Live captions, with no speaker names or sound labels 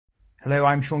Hello,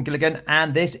 I'm Sean Gilligan,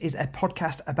 and this is a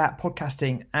podcast about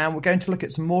podcasting, and we're going to look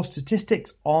at some more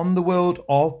statistics on the world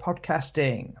of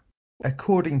podcasting.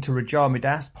 According to Rajar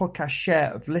Midas, podcast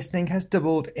share of listening has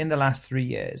doubled in the last 3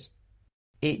 years.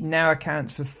 It now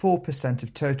accounts for 4%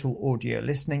 of total audio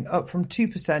listening, up from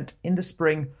 2% in the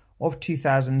spring of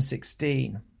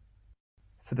 2016.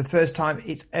 For the first time,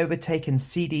 it's overtaken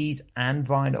CDs and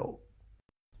vinyl.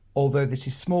 Although this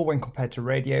is small when compared to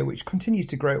radio, which continues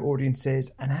to grow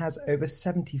audiences and has over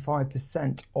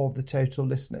 75% of the total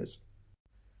listeners.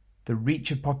 The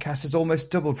reach of podcasts has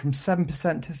almost doubled from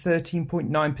 7% to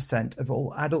 13.9% of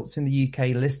all adults in the UK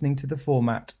listening to the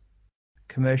format.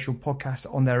 Commercial podcasts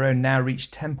on their own now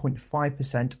reach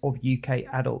 10.5% of UK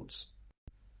adults.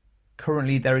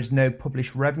 Currently, there is no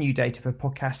published revenue data for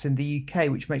podcasts in the UK,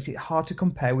 which makes it hard to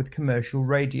compare with commercial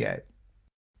radio.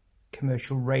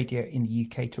 Commercial radio in the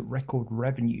UK took record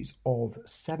revenues of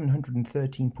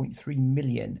 $713.3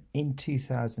 million in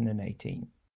 2018.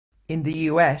 In the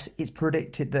US, it's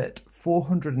predicted that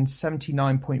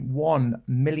 $479.1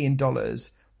 million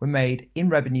were made in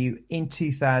revenue in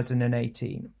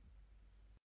 2018.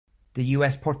 The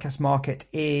US podcast market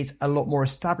is a lot more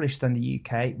established than the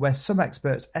UK, where some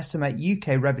experts estimate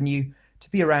UK revenue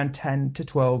to be around £10 to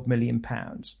 £12 million.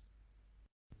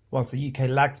 Whilst the UK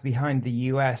lags behind the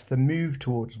US, the move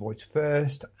towards voice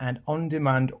first and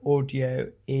on-demand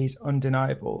audio is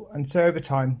undeniable, and so over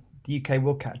time, the UK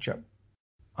will catch up.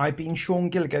 I've been Sean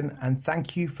Gilligan, and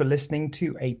thank you for listening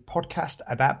to a podcast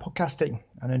about podcasting.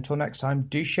 And until next time,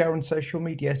 do share on social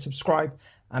media, subscribe,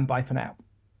 and bye for now.